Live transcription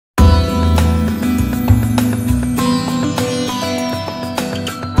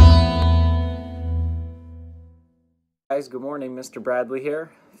Guys, good morning. Mr. Bradley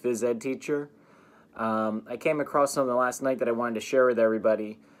here, phys ed teacher. I came across something last night that I wanted to share with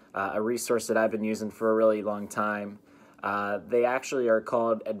everybody, a resource that I've been using for a really long time. They actually are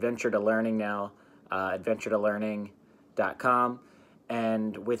called Adventure to Learning now, adventuretolearning.com.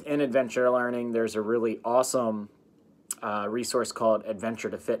 And within Adventure to Learning, there's a really awesome resource called Adventure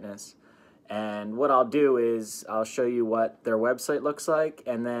to Fitness. And what I'll do is I'll show you what their website looks like,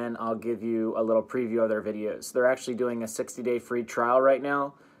 and then I'll give you a little preview of their videos. They're actually doing a 60-day free trial right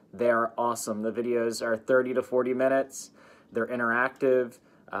now. They are awesome. The videos are 30 to 40 minutes. They're interactive.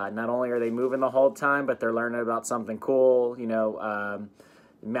 Not only are they moving the whole time, but they're learning about something cool, you know,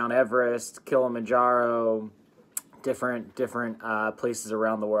 Mount Everest, Kilimanjaro, different places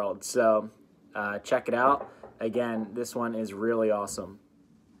around the world. So check it out. Again, this one is really awesome.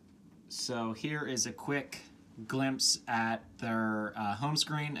 So here is a quick glimpse at their home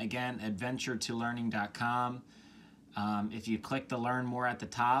screen. Again, adventuretolearning.com. If you click the Learn More at the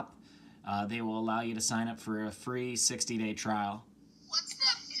top, they will allow you to sign up for a free 60-day trial.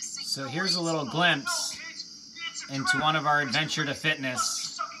 So here's a little glimpse into one of our Adventure to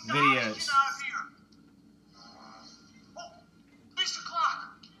Fitness videos.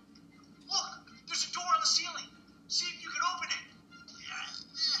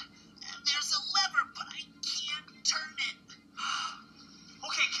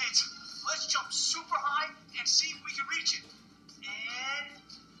 Super high and see if we can reach it. And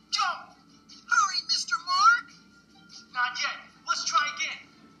jump! Hurry, Mr. Mark! Not yet. Let's try again.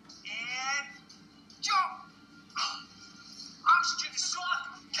 And jump! Oxygen is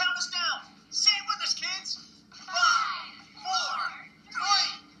soft. Count us down. Say it with us, kids. 5, 4, 3, 2,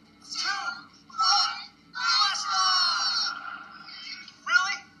 1. Blast off!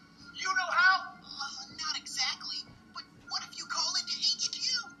 Really? You know how? Not exactly. But what if you call into HQ?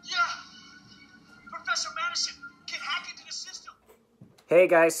 Yeah. Professor Madison can hack into the system. Hey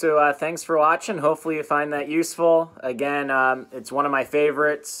guys, so thanks for watching. Hopefully you find that useful. Again, it's one of my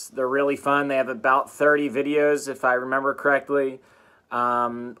favorites. They're really fun. They have about 30 videos, if I remember correctly.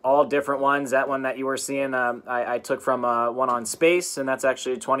 All different ones. That one that you were seeing, I took from one on space, and that's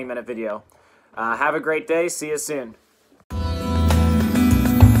actually a 20-minute video. Have a great day. See you soon.